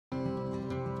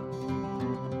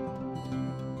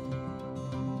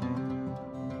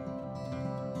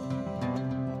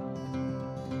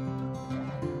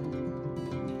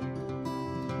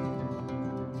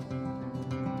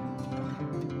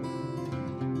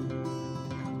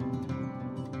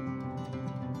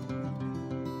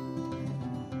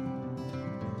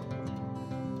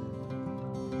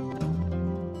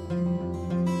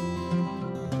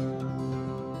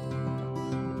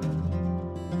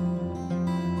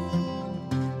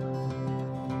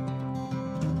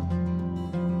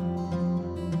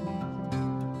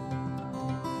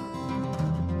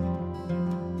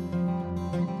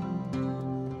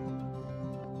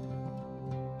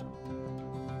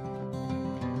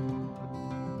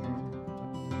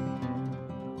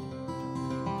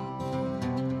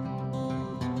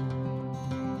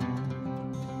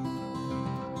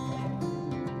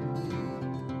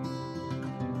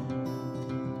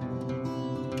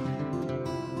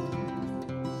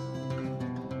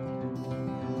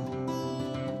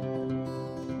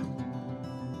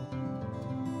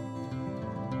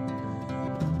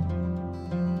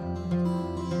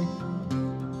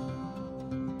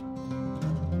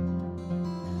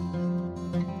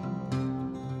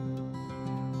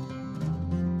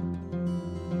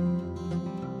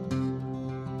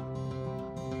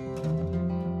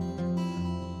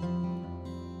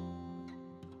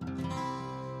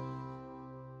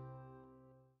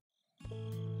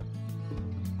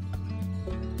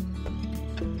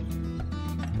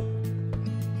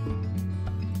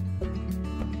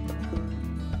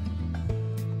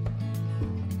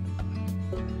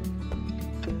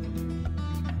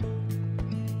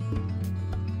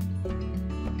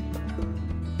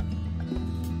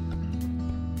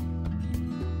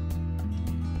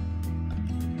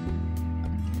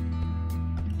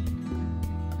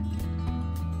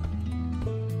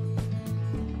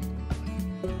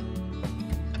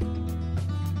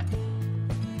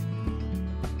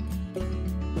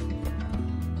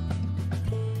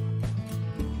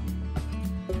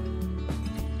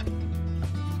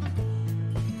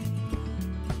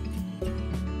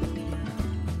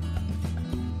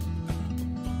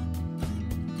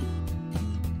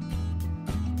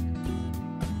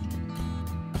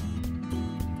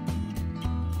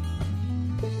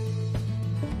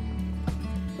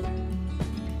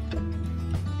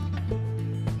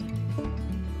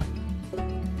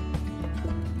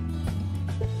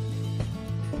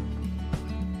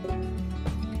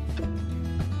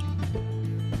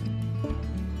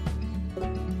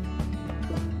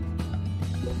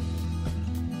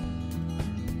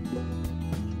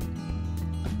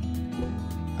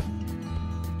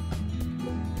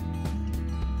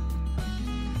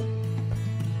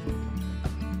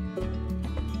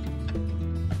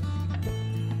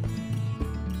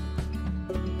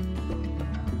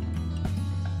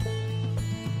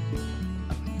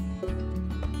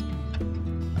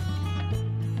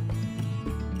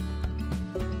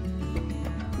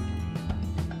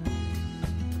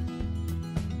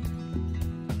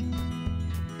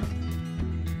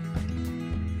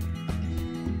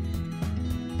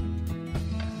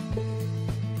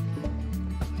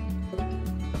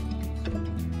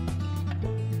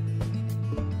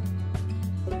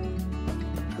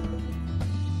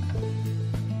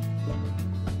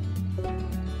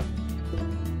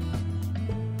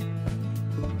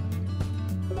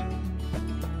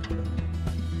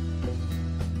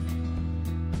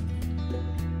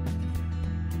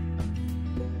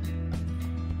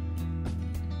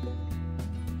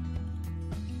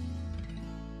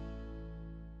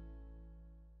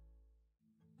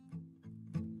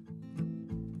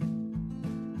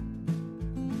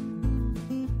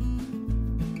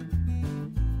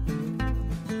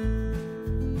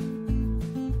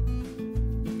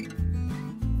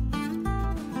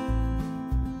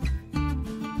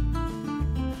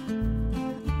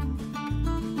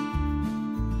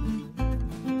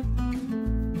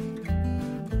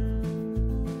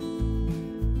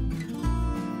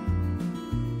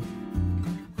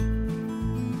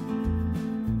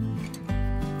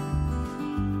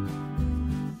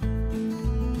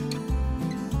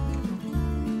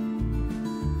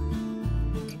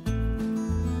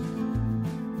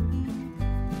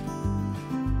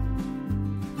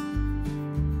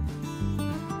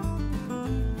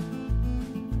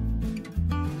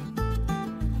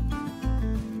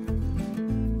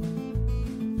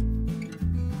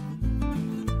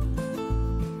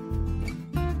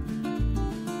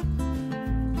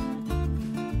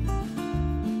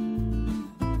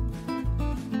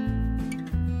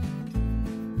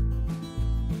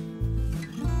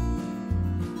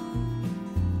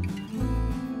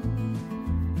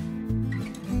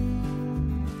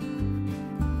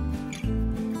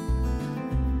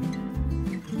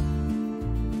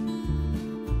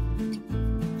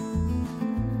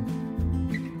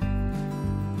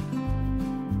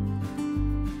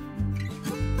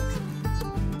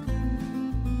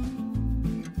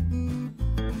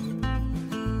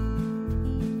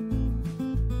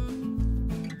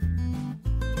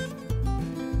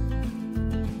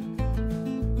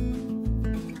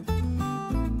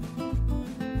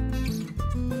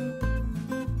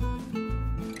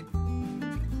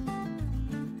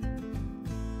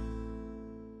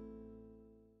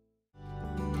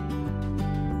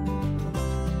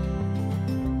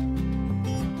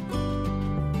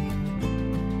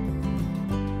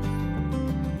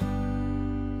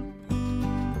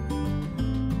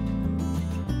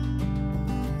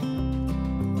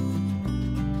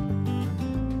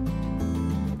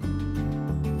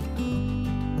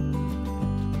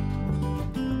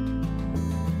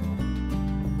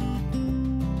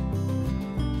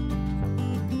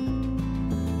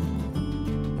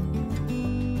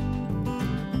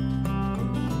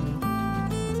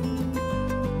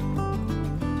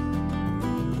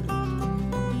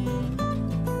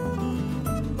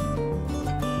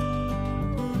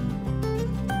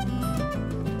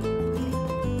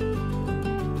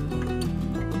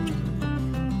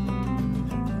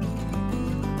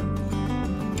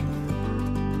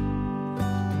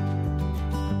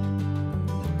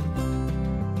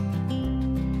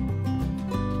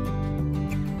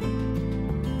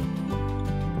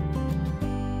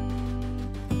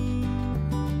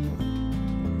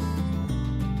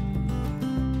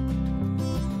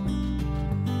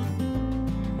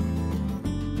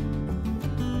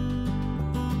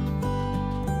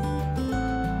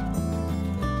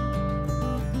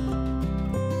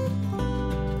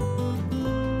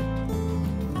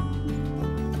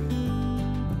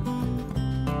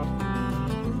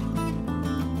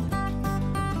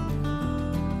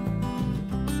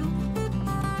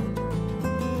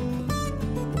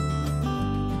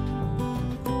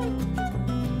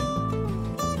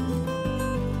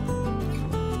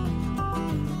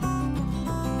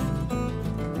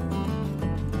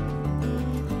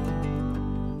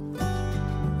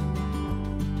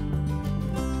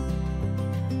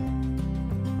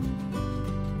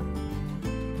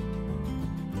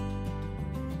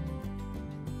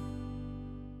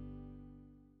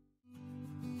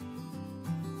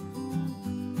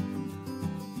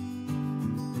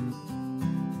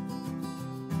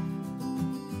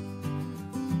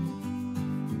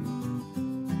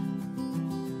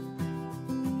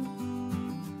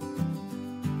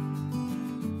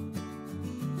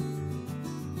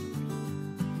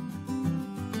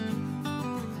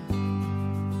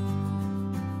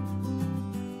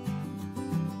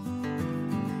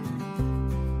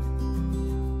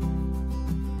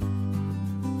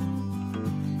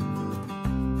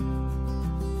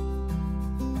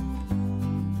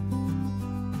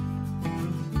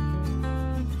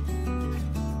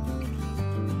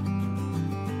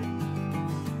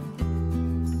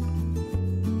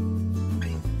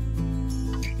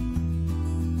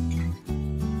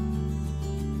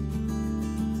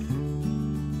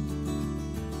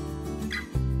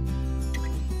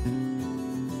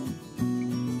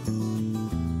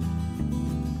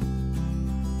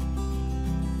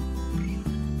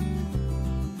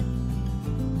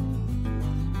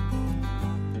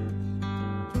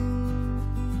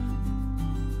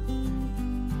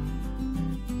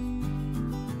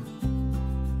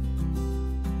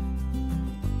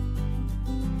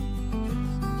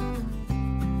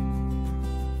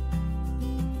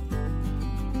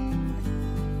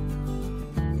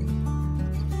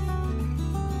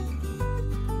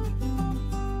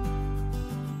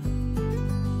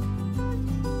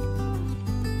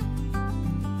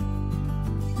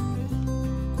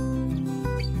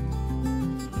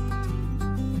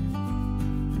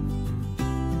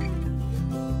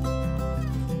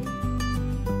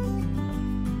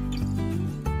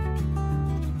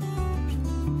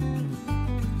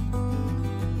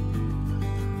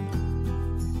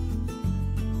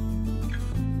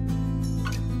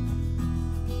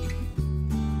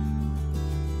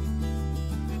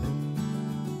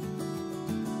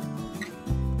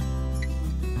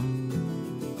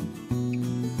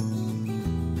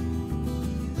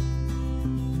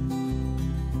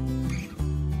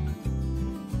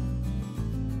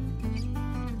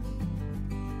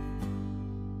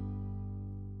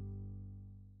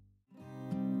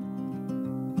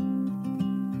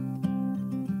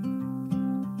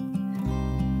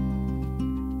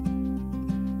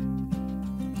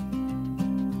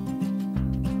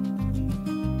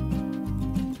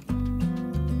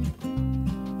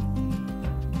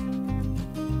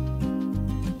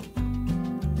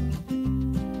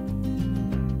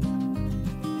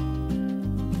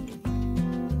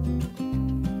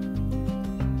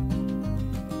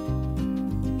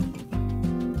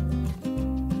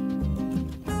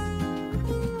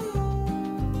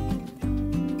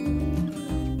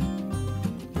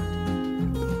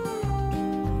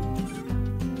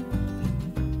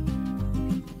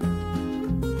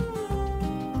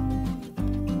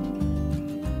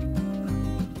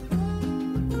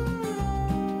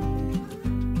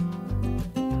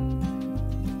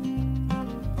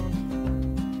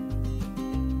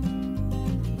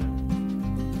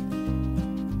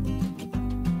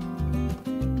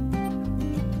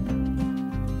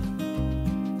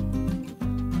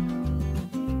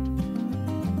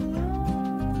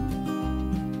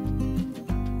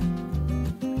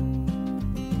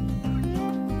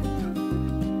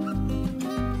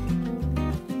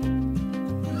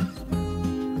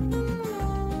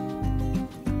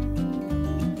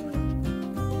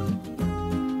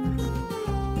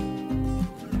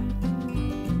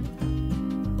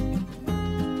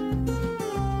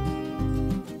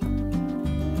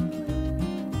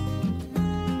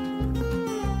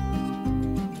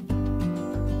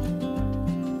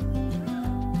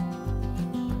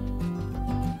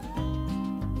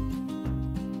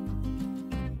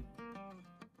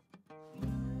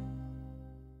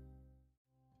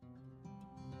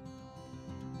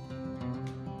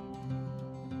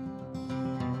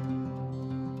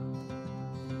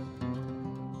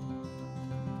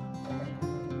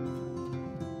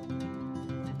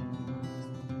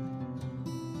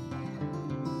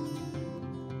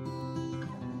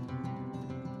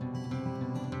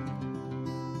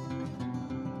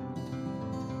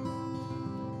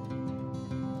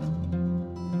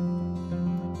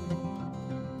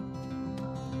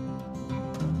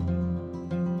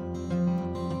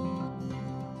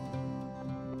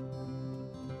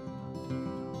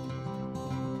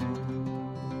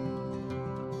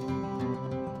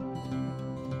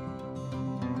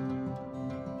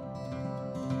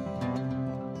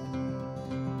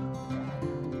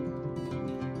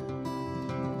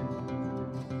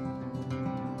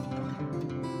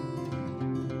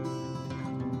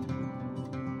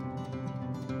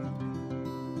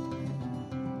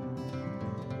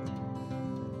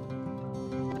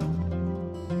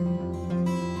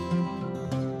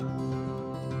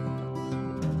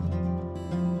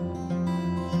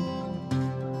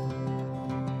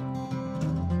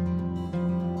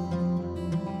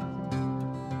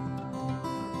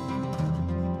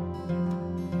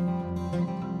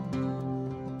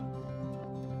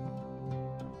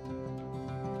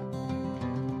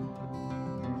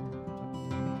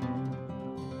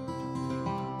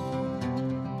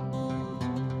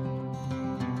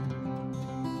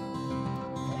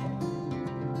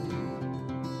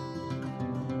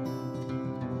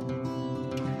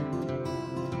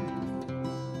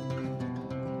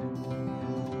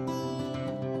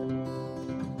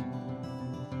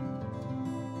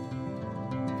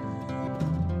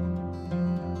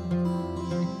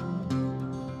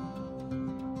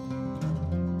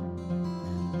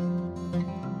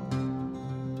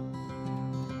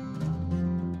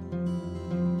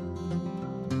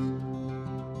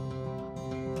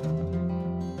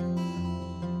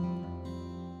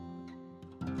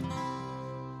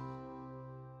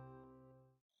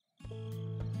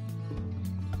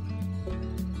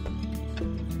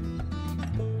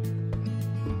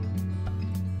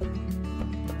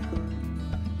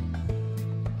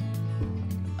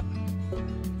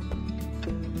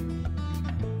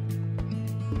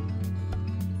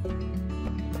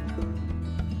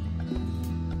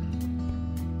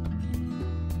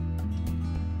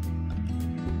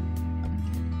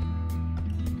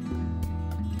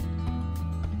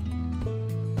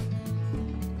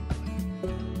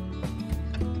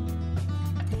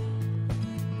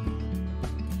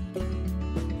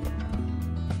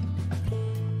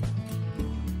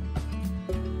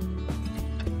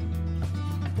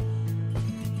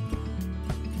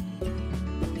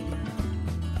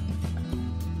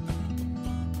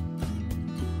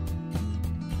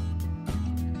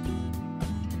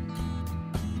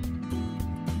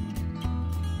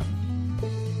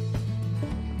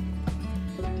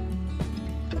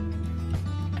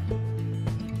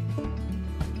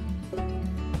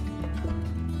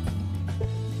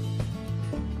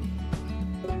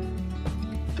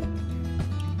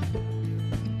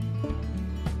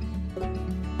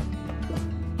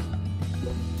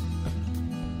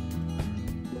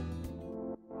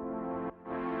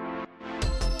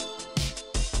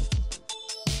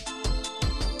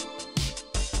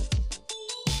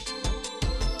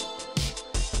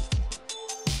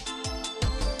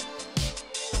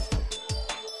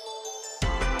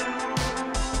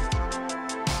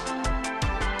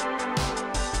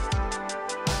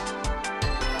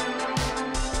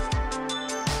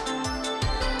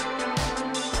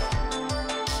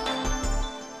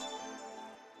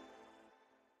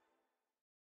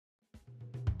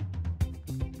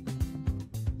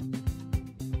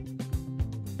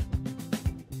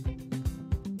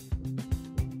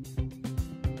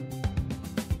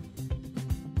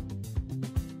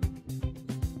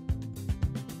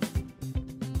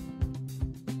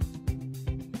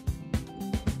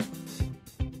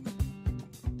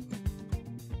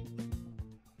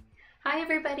Hi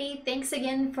everybody, thanks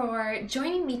again for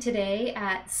joining me today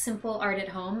at Simple Art at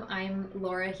Home. I'm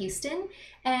Laura Houston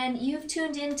and you've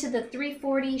tuned in to the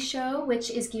 340 show, which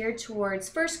is geared towards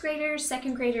first graders,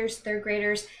 second graders, third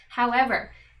graders.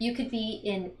 However, you could be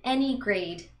in any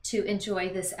grade to enjoy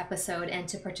this episode and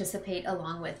to participate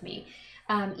along with me.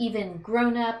 Even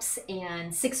grown-ups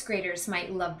and sixth graders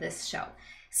might love this show.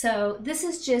 So this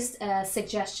is just a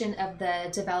suggestion of the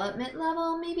development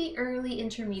level, maybe early,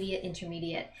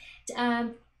 intermediate.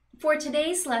 For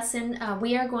today's lesson,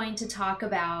 we are going to talk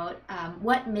about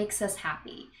what makes us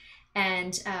happy.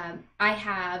 And I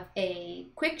have a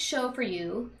quick show for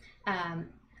you.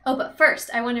 But first,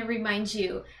 I want to remind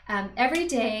you, every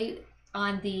day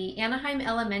on the Anaheim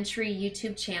Elementary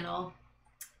YouTube channel,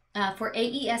 for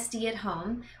AESD at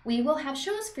Home, we will have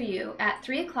shows for you at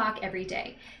 3 o'clock every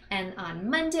day. And on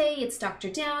Monday, it's Dr.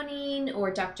 Downing or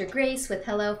Dr. Grace with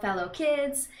Hello Fellow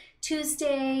Kids.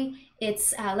 Tuesday,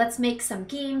 it's Let's Make Some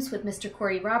Games with Mr.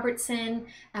 Corey Robertson.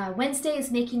 Wednesday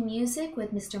is Making Music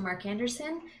with Mr. Mark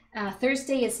Anderson.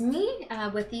 Thursday is me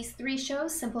with these three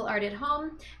shows, Simple Art at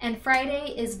Home. And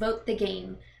Friday is Vote the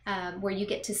Game, where you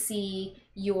get to see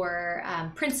your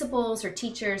principals or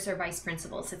teachers or vice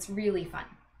principals. It's really fun.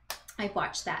 I've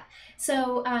watched that.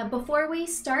 So before we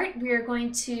start, we're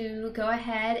going to go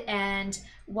ahead and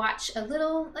watch a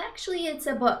little, actually it's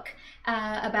a book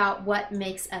about what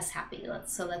makes us happy.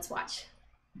 Let's watch.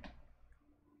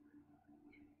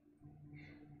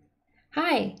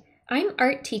 Hi, I'm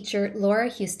art teacher Laura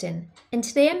Houston, and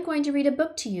today I'm going to read a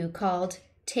book to you called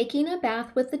Taking a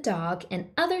Bath with the Dog and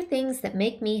Other Things That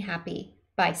Make Me Happy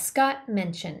by Scott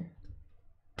Mention.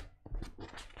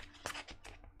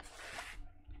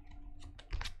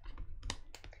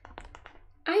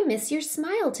 I miss your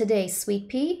smile today, Sweet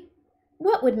Pea.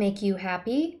 What would make you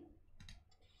happy?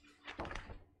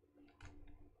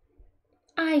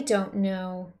 I don't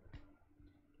know.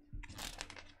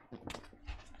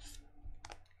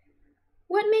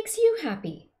 What makes you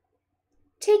happy?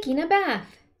 Taking a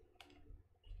bath.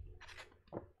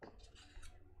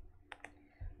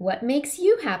 What makes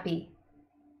you happy?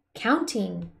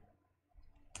 Counting.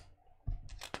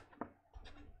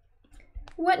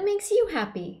 What makes you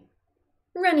happy?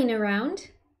 Running around.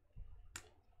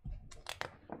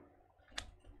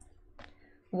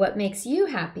 What makes you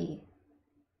happy?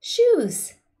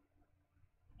 Shoes.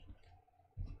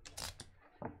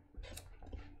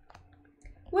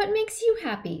 What makes you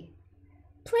happy?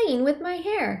 Playing with my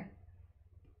hair.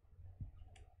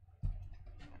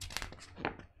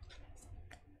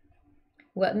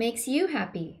 What makes you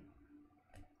happy?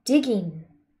 Digging.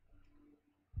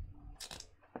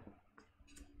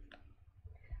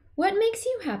 What makes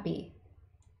you happy?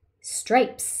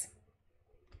 Stripes.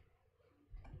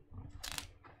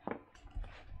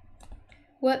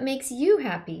 What makes you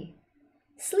happy?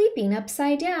 Sleeping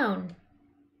upside down.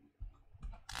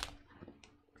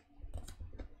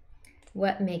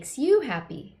 What makes you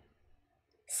happy?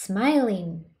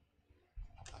 Smiling.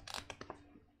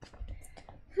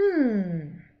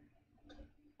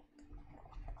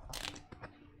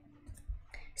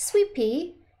 Sweet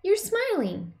Pea, you're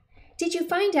smiling. Did you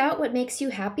find out what makes you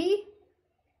happy?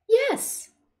 Yes,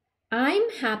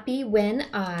 I'm happy when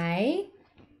I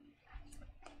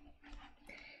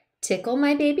tickle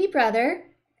my baby brother,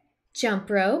 jump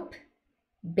rope,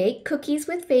 bake cookies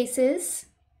with faces,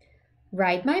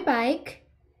 ride my bike,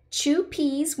 chew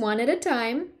peas one at a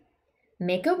time,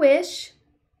 make a wish,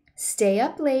 stay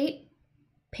up late,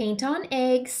 paint on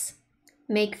eggs,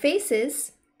 make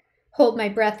faces, hold my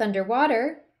breath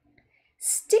underwater,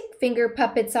 stick finger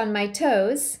puppets on my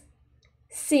toes,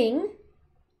 sing,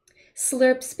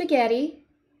 slurp spaghetti,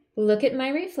 look at my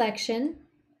reflection,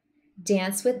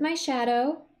 dance with my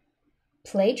shadow,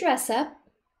 play dress up,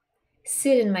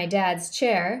 sit in my dad's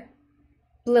chair,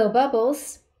 blow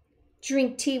bubbles,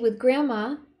 drink tea with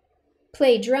grandma,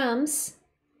 play drums,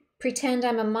 pretend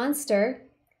I'm a monster,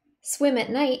 swim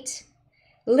at night,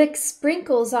 lick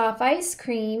sprinkles off ice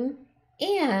cream,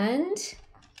 and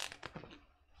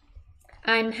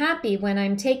I'm happy when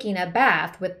I'm taking a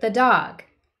bath with the dog.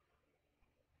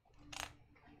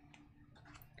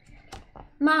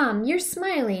 Mom, you're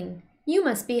smiling. You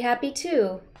must be happy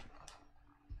too.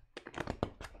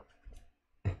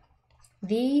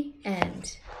 The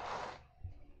end.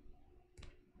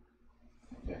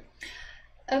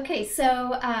 Okay,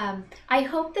 so I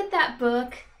hope that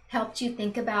book helped you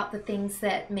think about the things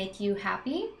that make you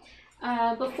happy.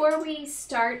 Before we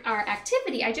start our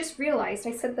activity, I just realized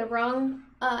I said the wrong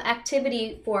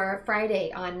activity for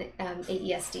Friday on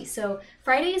AESD. So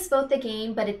Friday is Vote the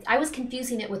Game, but I was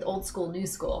confusing it with Old School, New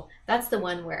School. That's the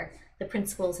one where the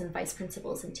principals and vice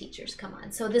principals and teachers come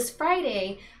on. So this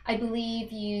Friday, I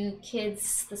believe you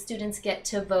kids, the students, get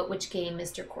to vote which game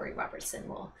Mr. Corey Robertson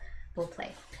will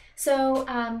play. So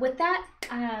with that,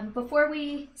 before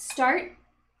we start,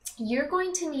 you're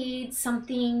going to need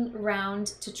something round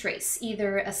to trace,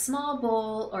 either a small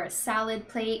bowl or a salad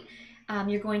plate.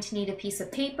 You're going to need a piece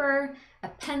of paper, a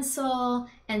pencil,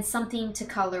 and something to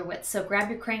color with. So grab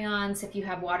your crayons. If you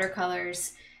have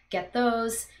watercolors, get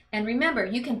those. And remember,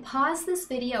 you can pause this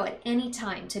video at any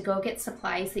time to go get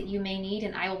supplies that you may need,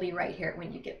 and I will be right here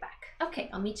when you get back. Okay,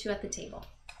 I'll meet you at the table.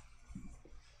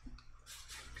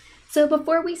 So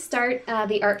before we start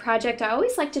the art project, I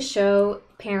always like to show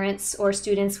parents or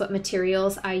students what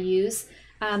materials I use.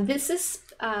 This is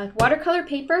watercolor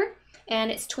paper,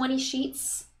 and it's 20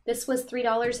 sheets. This was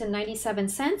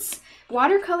 $3.97.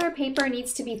 Watercolor paper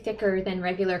needs to be thicker than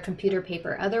regular computer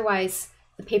paper, otherwise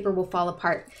the paper will fall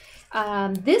apart.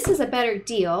 This is a better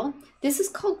deal. This is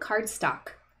called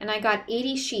cardstock, and I got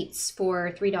 80 sheets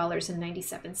for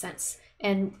 $3.97.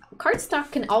 And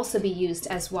cardstock can also be used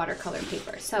as watercolor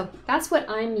paper. So that's what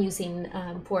I'm using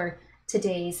for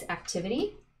today's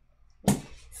activity.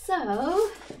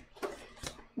 So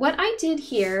what I did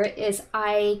here is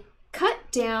I cut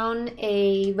down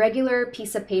a regular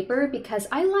piece of paper because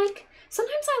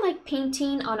sometimes I like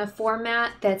painting on a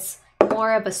format that's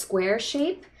more of a square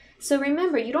shape. So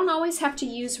remember, you don't always have to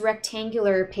use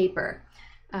rectangular paper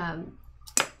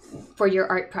for your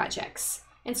art projects.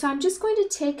 And so I'm just going to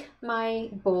take my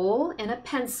bowl and a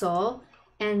pencil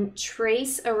and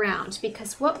trace around,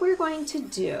 because what we're going to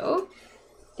do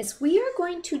is we are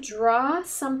going to draw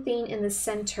something in the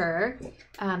center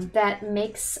that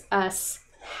makes us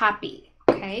happy.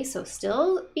 Okay, so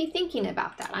still be thinking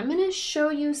about that. I'm going to show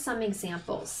you some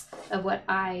examples of what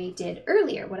I did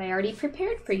earlier, what I already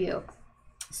prepared for you.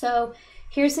 So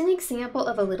here's an example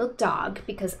of a little dog,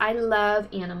 because I love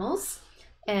animals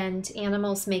and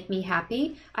animals make me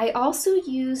happy. I also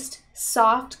used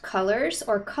soft colors,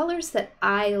 or colors that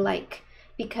I like,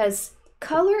 because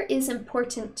color is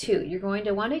important too. You're going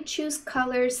to want to choose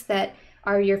colors that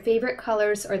are your favorite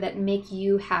colors or that make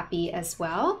you happy as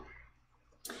well.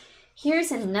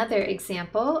 Here's another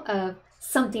example of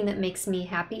something that makes me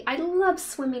happy. I love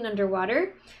swimming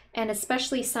underwater, and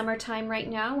especially summertime right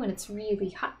now when it's really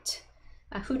hot.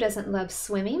 Who doesn't love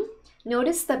swimming?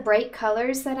 Notice the bright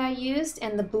colors that I used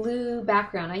and the blue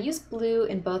background. I used blue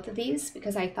in both of these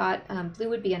because I thought blue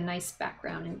would be a nice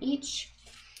background in each.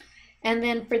 And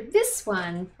then for this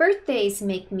one, birthdays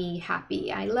make me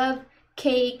happy. I love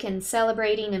cake and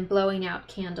celebrating and blowing out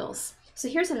candles. So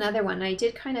here's another one. I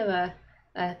did kind of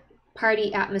a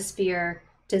party atmosphere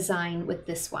design with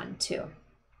this one too.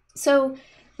 So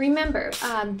remember,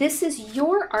 this is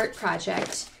your art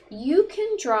project. You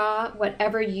can draw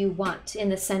whatever you want in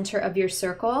the center of your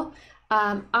circle.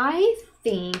 I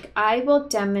think I will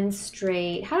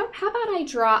demonstrate, how about I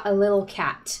draw a little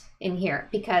cat in here,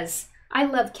 because I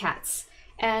love cats.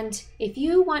 And if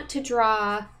you want to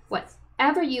draw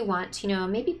whatever you want,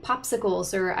 maybe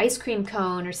popsicles or ice cream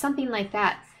cone or something like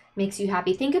that makes you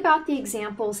happy. Think about the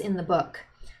examples in the book,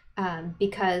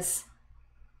 because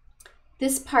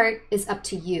this part is up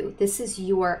to you. This is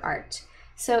your art.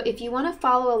 So if you want to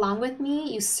follow along with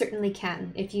me, you certainly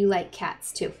can, if you like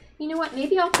cats too. You know what,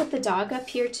 maybe I'll put the dog up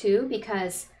here too,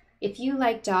 because if you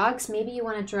like dogs, maybe you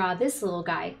want to draw this little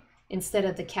guy instead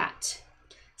of the cat.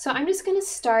 So I'm just going to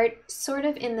start sort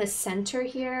of in the center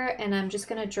here, and I'm just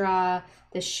going to draw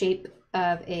the shape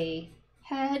of a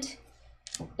head,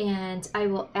 and I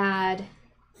will add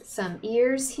some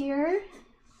ears here,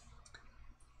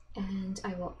 and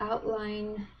I will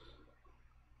outline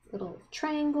little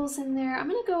triangles in there. I'm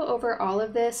going to go over all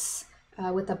of this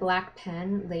with a black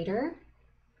pen later.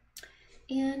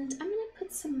 And I'm going to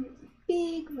put some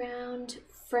big, round,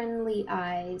 friendly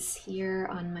eyes here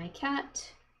on my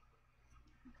cat.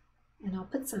 And I'll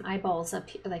put some eyeballs up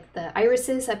here, like the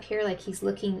irises up here, like he's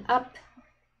looking up,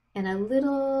 and a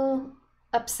little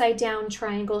upside down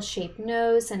triangle shaped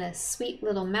nose and a sweet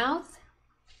little mouth,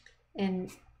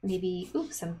 and maybe,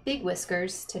 some big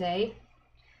whiskers today.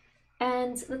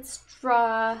 And let's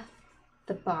draw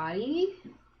the body.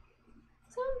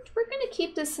 So we're going to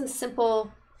keep this a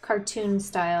simple cartoon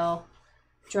style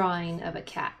drawing of a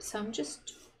cat. So I'm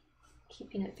just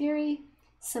keeping it very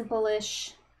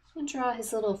simple-ish. I'm going to draw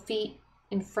his little feet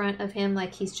in front of him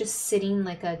like he's just sitting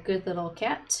like a good little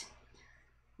cat.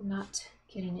 I'm not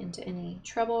getting into any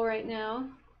trouble right now.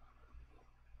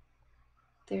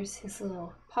 There's his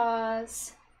little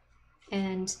paws.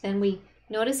 And then we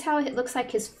notice how it looks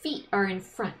like his feet are in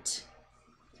front.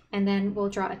 And then we'll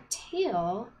draw a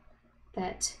tail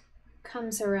that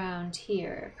comes around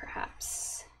here,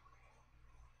 perhaps.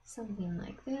 something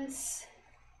like this.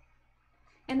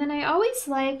 And then I always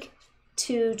like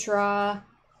to draw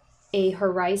a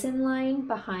horizon line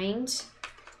behind.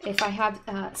 If I have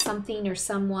something or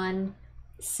someone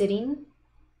sitting,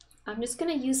 I'm just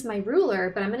going to use my ruler,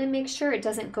 but I'm going to make sure it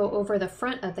doesn't go over the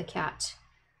front of the cat.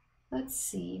 Let's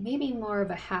see, maybe more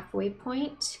of a halfway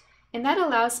point. And that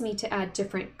allows me to add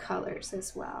different colors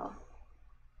as well.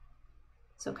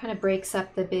 So it kind of breaks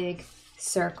up the big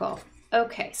circle.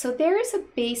 Okay, so there is a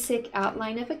basic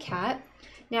outline of a cat.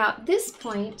 Now at this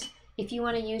point, if you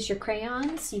want to use your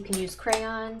crayons, you can use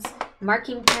crayons,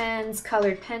 marking pens,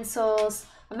 colored pencils.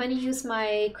 I'm going to use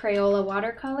my Crayola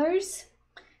watercolors.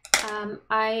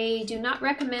 I do not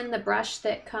recommend the brush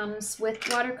that comes with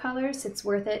watercolors. It's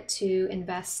worth it to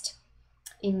invest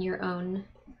in your own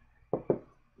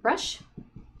brush.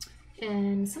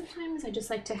 And sometimes I just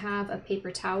like to have a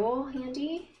paper towel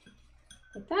handy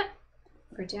like that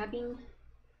for dabbing.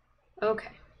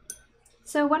 Okay,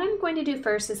 so what I'm going to do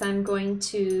first is I'm going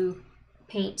to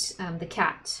paint the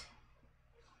cat.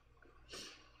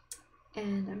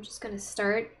 And I'm just going to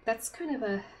start, that's kind of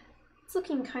a, it's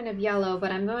looking kind of yellow,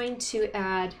 but I'm going to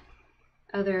add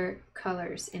other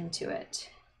colors into it.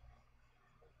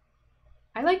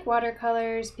 I like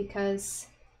watercolors because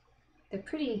they're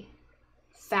pretty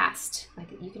fast. Like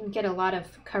you can get a lot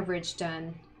of coverage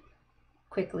done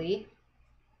quickly.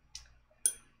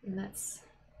 And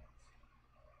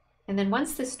then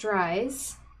once this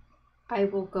dries, I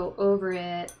will go over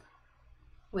it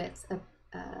with a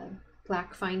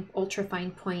black fine, ultra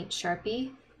fine point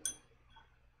Sharpie.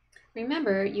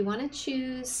 Remember, you want to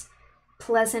choose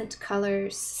pleasant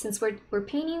colors. Since we're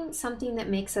painting something that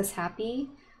makes us happy,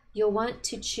 you'll want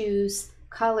to choose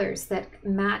colors that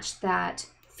match that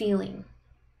feeling.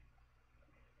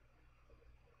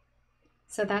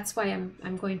 So that's why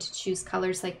I'm going to choose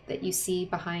colors like that you see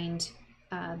behind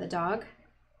the dog.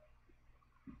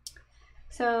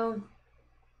 So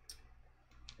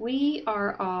we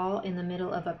are all in the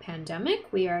middle of a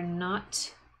pandemic. We are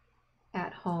not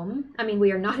at home. I mean,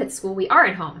 we are not at school. We are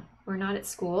at home. We're not at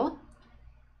school.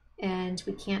 And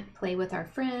we can't play with our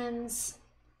friends.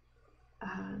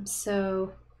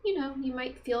 So, you know, you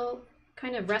might feel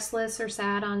kind of restless or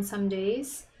sad on some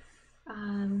days.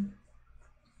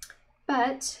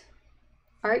 But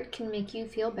art can make you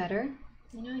feel better.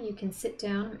 You know, you can sit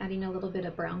down. I'm adding a little bit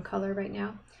of brown color right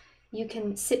now. You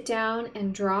can sit down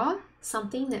and draw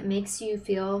something that makes you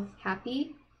feel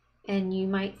happy, and you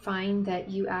might find that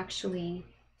you actually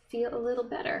feel a little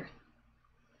better.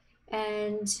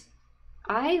 And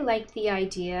I like the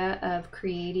idea of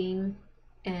creating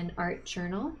an art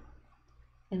journal.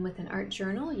 And with an art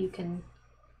journal, you can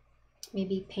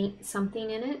maybe paint something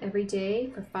in it every day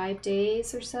for 5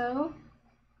 days or so,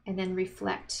 and then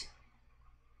reflect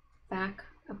back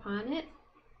upon it.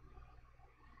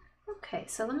 Okay,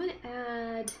 so I'm going to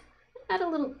add a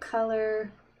little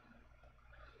color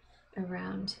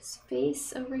around his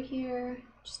face over here,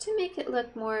 just to make it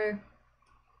look more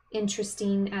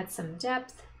interesting, add some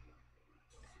depth.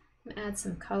 Add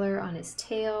some color on his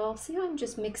tail. See how I'm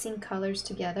just mixing colors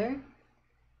together?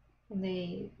 And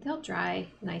they'll dry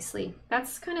nicely.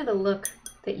 That's kind of the look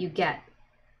that you get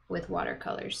with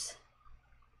watercolors.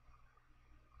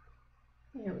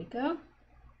 There we go.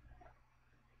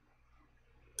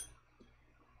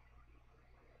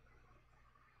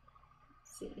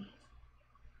 Let's see.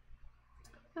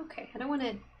 Okay, I don't want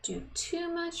to do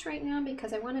too much right now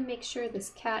because I want to make sure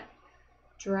this cat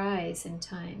dries in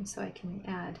time so I can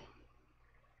add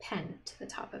pen to the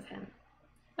top of him.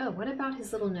 Oh, what about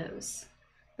his little nose?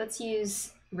 Let's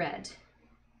use red.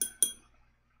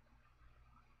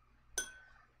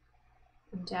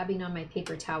 I'm dabbing on my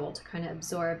paper towel to kind of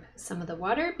absorb some of the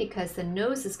water because the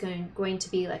nose is going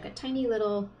to be like a tiny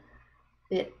little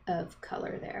bit of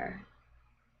color there.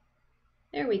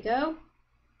 There we go.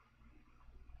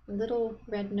 A little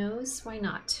red nose, why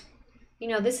not? You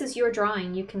know, this is your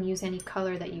drawing. You can use any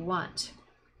color that you want.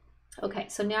 Okay,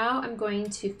 so now I'm going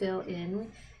to fill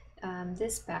in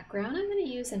this background. I'm going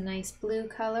to use a nice blue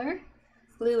color.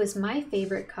 Blue is my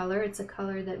favorite color. It's a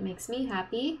color that makes me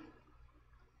happy.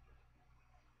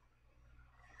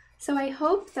 So I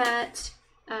hope that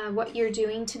what you're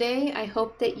doing today, I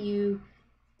hope that you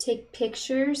take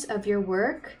pictures of your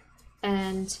work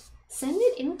and send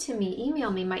it in to me.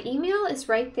 Email me. My email is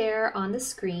right there on the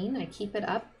screen. I keep it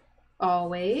up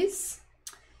always.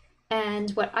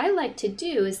 And what I like to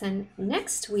do is then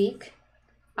next week,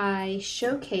 I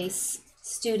showcase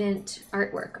student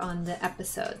artwork on the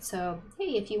episode. So,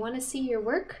 hey, if you want to see your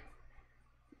work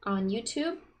on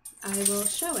YouTube, I will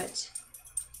show it.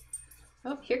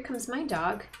 Oh, here comes my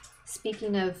dog.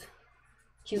 Speaking of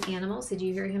cute animals. Did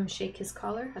you hear him shake his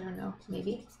collar? I don't know,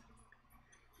 maybe.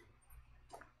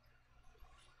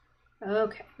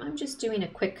 Okay, I'm just doing a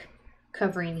quick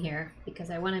covering here because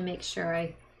I want to make sure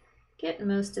I get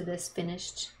most of this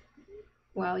finished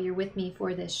while you're with me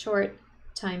for this short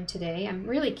time today. I'm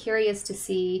really curious to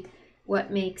see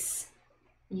what makes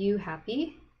you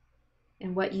happy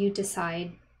and what you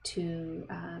decide to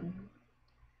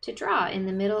draw in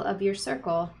the middle of your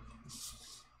circle.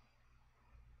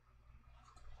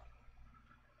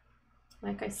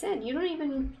 Like I said, you don't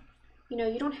even,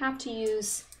 you don't have to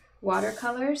use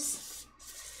watercolors.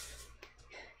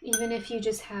 Even if you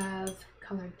just have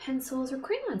colored pencils or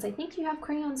crayons. I think you have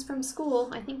crayons from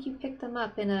school. I think you picked them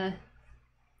up in a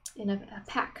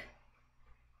pack.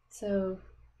 So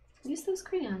use those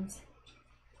crayons.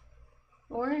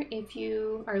 Or if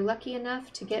you are lucky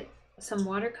enough to get some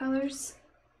watercolors,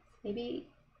 maybe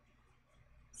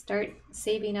start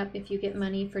saving up if you get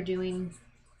money for doing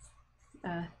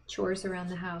chores around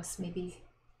the house. Maybe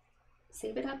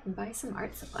save it up and buy some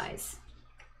art supplies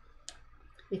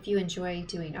if you enjoy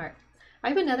doing art. I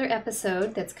have another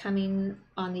episode that's coming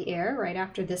on the air right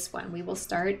after this one. We will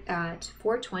start at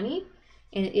 4:20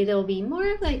 and it'll be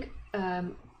more like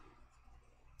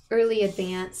early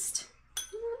advanced,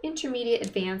 intermediate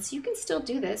advanced. You can still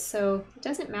do this, so it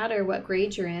doesn't matter what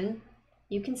grade you're in.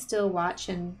 You can still watch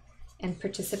and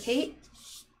participate.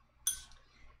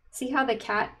 See how the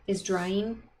cat is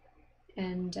drying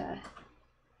and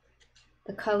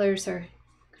the colors are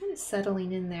kind of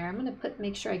settling in there. I'm going to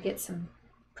make sure I get some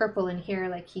purple in here,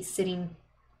 like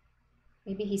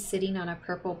maybe he's sitting on a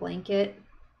purple blanket.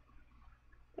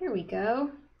 There we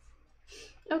go.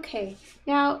 Okay,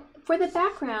 now for the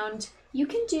background, you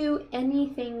can do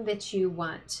anything that you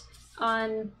want.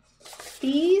 On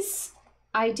these,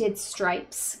 I did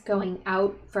stripes going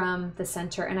out from the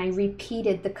center and I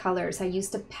repeated the colors. I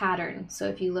used a pattern, so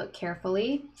if you look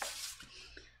carefully.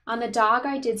 On the dog,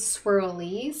 I did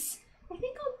swirlies. I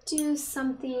think I'll do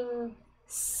something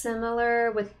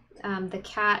similar with the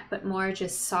cat, but more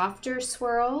just softer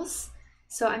swirls.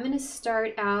 So I'm going to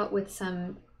start out with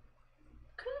some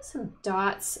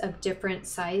dots of different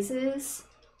sizes.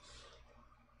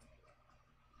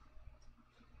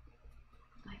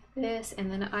 Like this,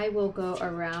 and then I will go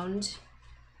around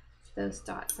those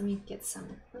dots. Let me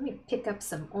pick up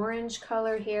some orange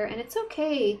color here. And it's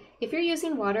okay if you're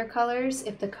using watercolors,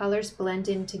 if the colors blend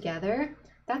in together,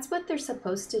 that's what they're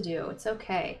supposed to do. It's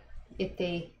okay if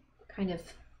they kind of,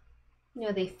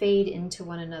 they fade into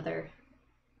one another.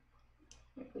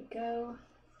 There we go.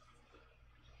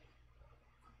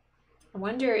 I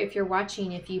wonder if you're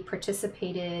watching, if you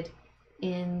participated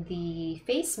in the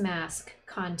face mask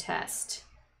contest.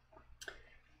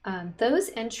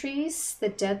 Those entries, the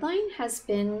deadline has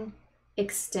been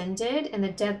extended, and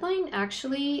the deadline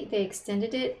actually, they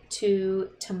extended it to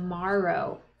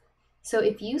tomorrow. So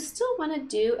if you still want to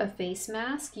do a face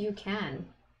mask, you can.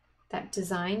 That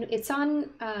design, it's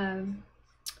on,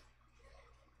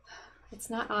 it's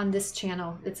not on this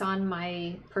channel. It's on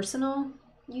my personal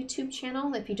YouTube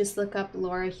channel. If you just look up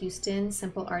Laura Houston,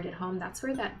 Simple Art at Home, that's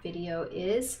where that video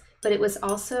is. But it was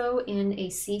also in a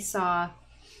Seesaw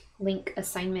link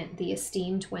assignment, the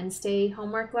Esteemed Wednesday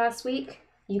homework last week.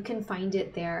 You can find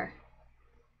it there.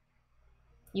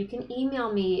 You can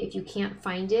email me if you can't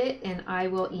find it, and I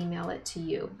will email it to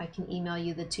you. I can email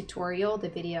you the tutorial, the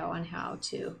video on how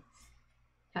to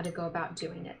go about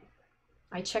doing it.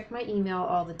 I check my email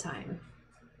all the time.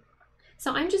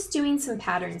 So I'm just doing some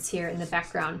patterns here in the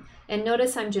background, and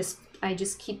notice I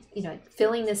just keep,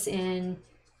 filling this in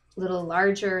a little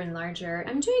larger and larger.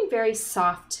 I'm doing very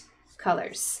soft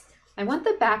colors. I want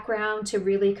the background to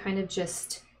really kind of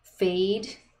just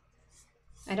fade.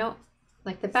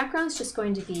 The background's just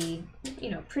going to be,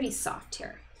 pretty soft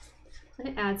here. I'm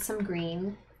going to add some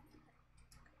green.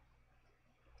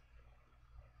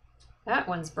 That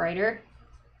one's brighter.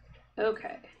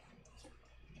 Okay.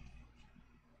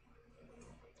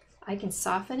 I can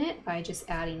soften it by just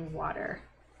adding water.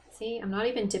 See, I'm not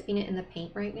even dipping it in the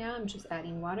paint right now. I'm just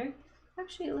adding water.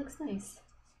 Actually, it looks nice.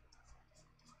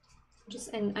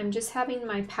 I'm just having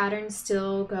my pattern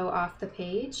still go off the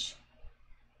page.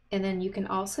 And then you can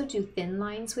also do thin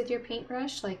lines with your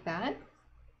paintbrush like that.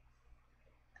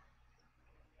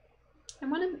 I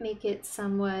want to make it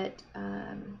somewhat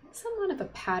of a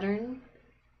pattern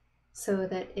so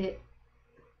that it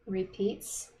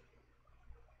repeats.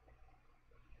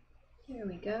 Here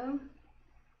we go.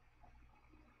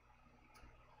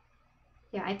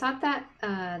 Yeah, I thought that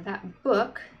that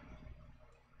book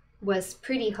was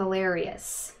pretty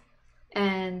hilarious,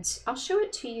 and I'll show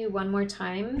it to you one more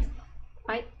time.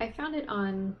 I found it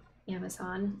on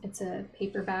Amazon. It's a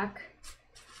paperback.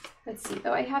 let's see.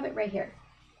 Oh, I have it right here.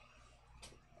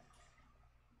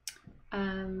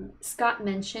 Scott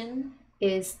Mention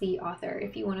is the author,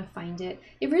 if you want to find it.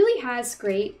 It really has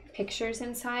great pictures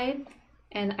inside,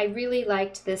 and I really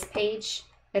liked this page.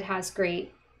 It has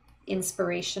great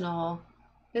inspirational,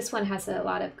 this one has a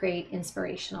lot of great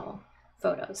inspirational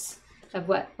photos of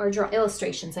what, or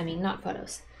illustrations, I mean, not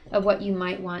photos, of what you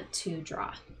might want to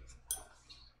draw.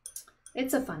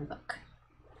 It's a fun book.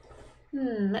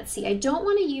 Let's see, I don't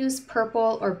want to use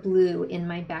purple or blue in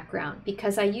my background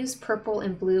because I use purple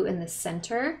and blue in the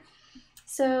center.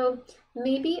 So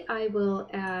maybe I will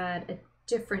add a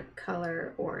different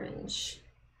color orange.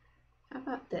 How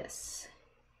about this?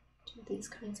 Do these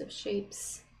kinds of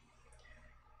shapes.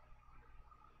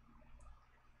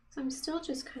 So I'm still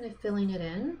just kind of filling it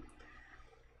in.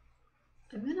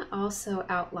 I'm going to also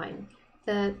outline.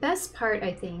 The best part,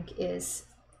 I think, is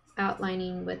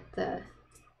outlining with the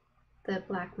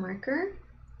black marker.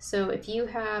 So if you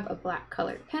have a black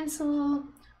colored pencil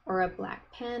or a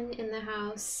black pen in the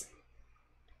house,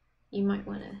 you might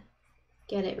want to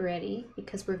get it ready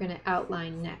because we're going to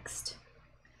outline next.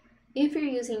 If you're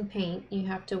using paint, you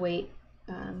have to wait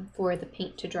for the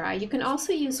paint to dry. You can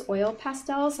also use oil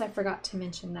pastels. I forgot to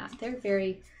mention that. They're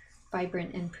very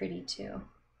vibrant and pretty too.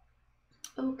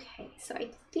 Okay, so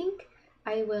I think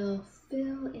I will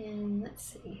fill in, let's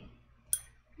see.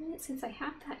 Since I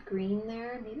have that green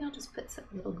there, maybe I'll just put some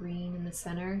little green in the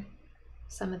center,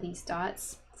 some of these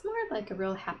dots. It's more like a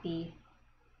real happy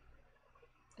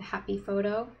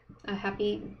photo,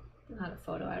 not a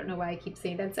photo, I don't know why I keep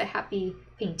saying that. It's a happy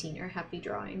painting or happy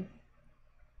drawing.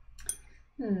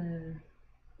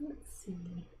 Let's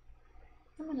see.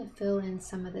 I'm gonna fill in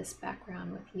some of this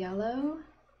background with yellow.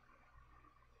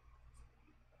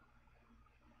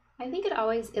 I think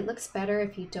it looks better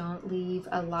if you don't leave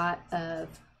a lot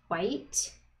of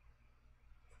white.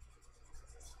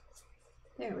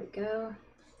 There we go.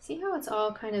 See how it's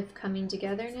all kind of coming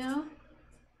together now?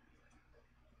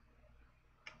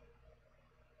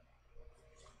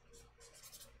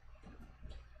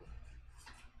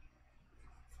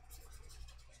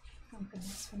 Open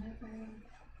this one over.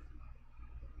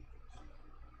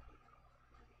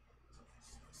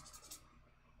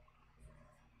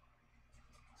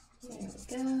 There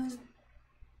we go.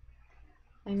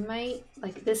 I might,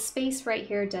 like this space right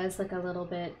here does look a little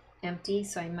bit empty,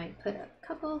 so I might put a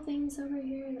couple of things over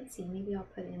here. Let's see, maybe I'll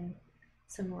put in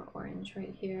some more orange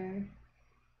right here.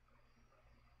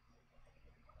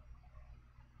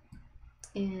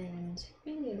 And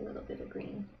maybe a little bit of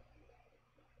green.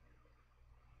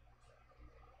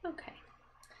 Okay,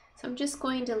 so I'm just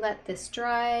going to let this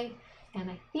dry, and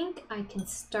I think I can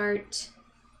start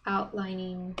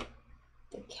outlining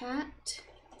the cat.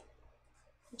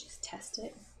 Just test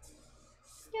it.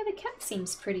 Yeah, the cat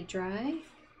seems pretty dry.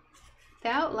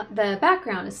 The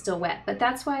background is still wet, but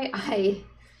that's why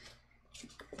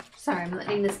sorry, I'm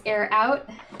letting this air out,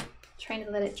 trying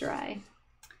to let it dry.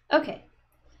 Okay,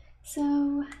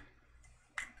 so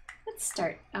let's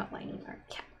start outlining our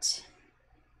cat.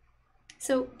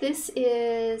 So this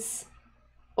is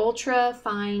ultra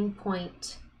fine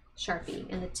point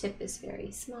Sharpie, and the tip is very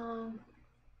small.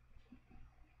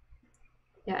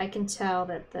 Yeah, I can tell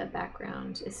that the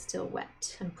background is still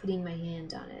wet. I'm putting my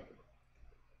hand on it.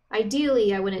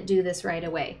 Ideally, I wouldn't do this right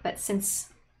away, but since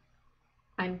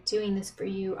I'm doing this for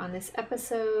you on this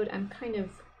episode, I'm kind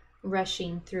of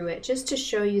rushing through it just to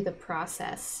show you the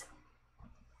process.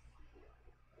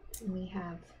 And we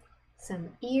have some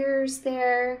ears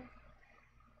there.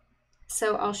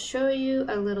 So I'll show you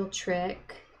a little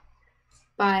trick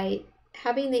by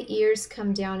having the ears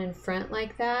come down in front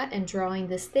like that and drawing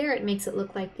this there. It makes it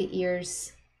look like the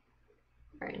ears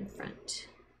are in front.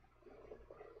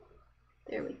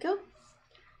 There we go.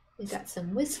 We got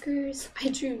some whiskers. I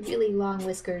drew really long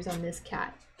whiskers on this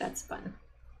cat. That's fun.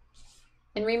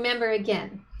 And remember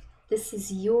again, this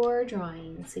is your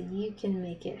drawing, so you can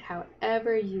make it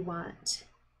however you want.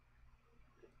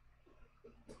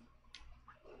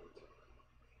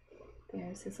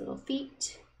 There's his little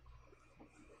feet.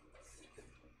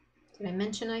 Did I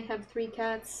mention I have 3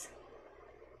 cats?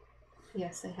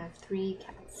 Yes, I have 3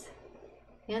 cats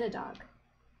and a dog.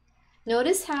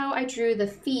 Notice how I drew the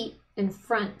feet in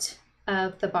front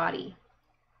of the body.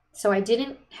 So I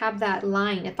didn't have that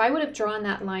line. If I would have drawn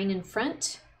that line in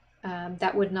front,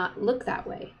 that would not look that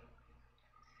way.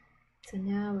 So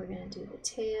now we're going to do the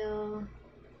tail.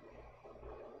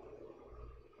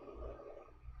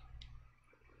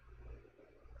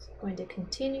 So I'm going to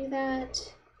continue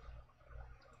that.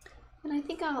 And I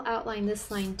think I'll outline this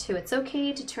line too. It's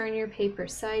okay to turn your paper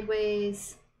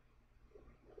sideways.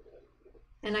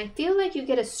 And I feel like you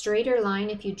get a straighter line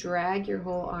if you drag your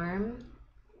whole arm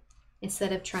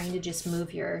instead of trying to just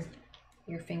move your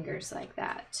fingers like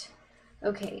that.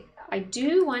 Okay, I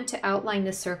do want to outline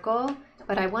the circle,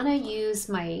 but I want to use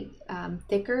my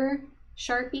thicker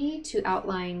Sharpie to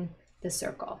outline the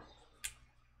circle.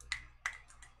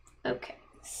 Okay,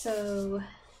 so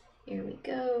here we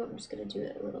go. I'm just going to do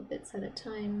it a little bits at a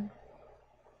time.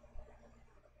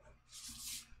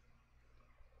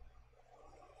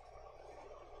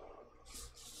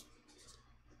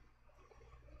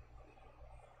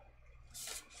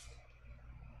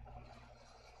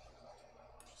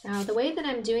 Now, the way that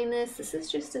I'm doing this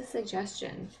is just a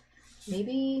suggestion.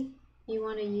 Maybe you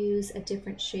want to use a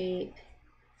different shape.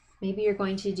 Maybe you're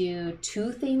going to do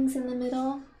two things in the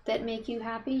middle that make you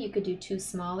happy. You could do two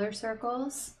smaller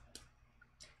circles.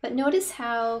 But notice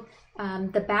how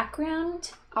the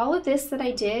background, all of this that I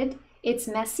did, it's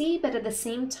messy, but at the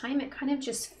same time, it kind of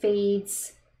just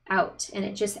fades out and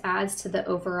it just adds to the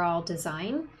overall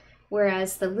design.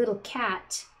 Whereas the little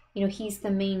cat, you know, he's the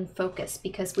main focus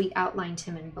because we outlined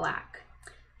him in black.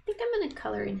 I think I'm gonna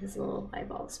color in his little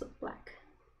eyeballs with black.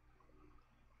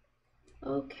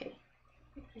 Okay,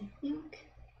 I think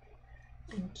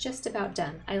I'm just about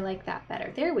done. I like that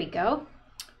better. There we go.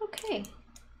 Okay.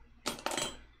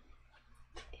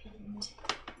 And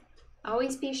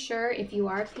always be sure if you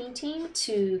are painting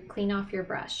to clean off your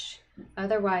brush.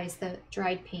 Otherwise, the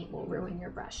dried paint will ruin your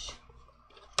brush.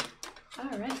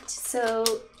 All right, so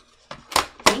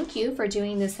thank you for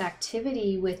doing this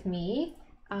activity with me.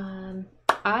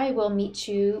 I will meet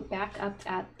you back up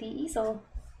at the easel.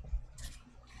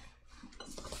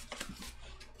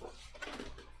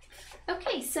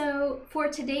 Okay, so for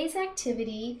today's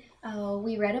activity,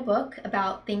 we read a book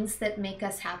about things that make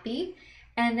us happy,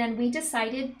 and then we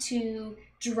decided to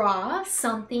draw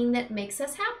something that makes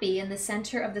us happy. In the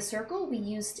center of the circle, we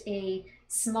used a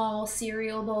small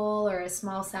cereal bowl or a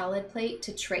small salad plate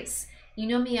to trace. You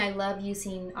know me, I love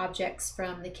using objects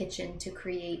from the kitchen to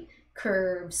create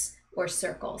curves or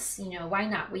circles. You know, why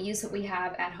not? We use what we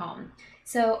have at home.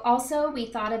 So also we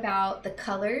thought about the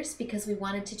colors because we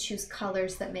wanted to choose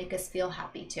colors that make us feel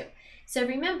happy too. So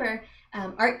remember,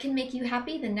 art can make you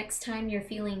happy. The next time you're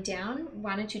feeling down,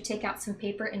 why don't you take out some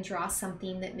paper and draw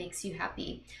something that makes you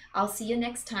happy. I'll see you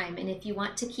next time. And if you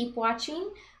want to keep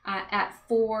watching, at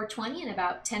 4:20 in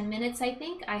about 10 minutes, I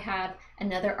think, I have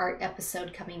another art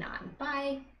episode coming on.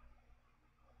 Bye.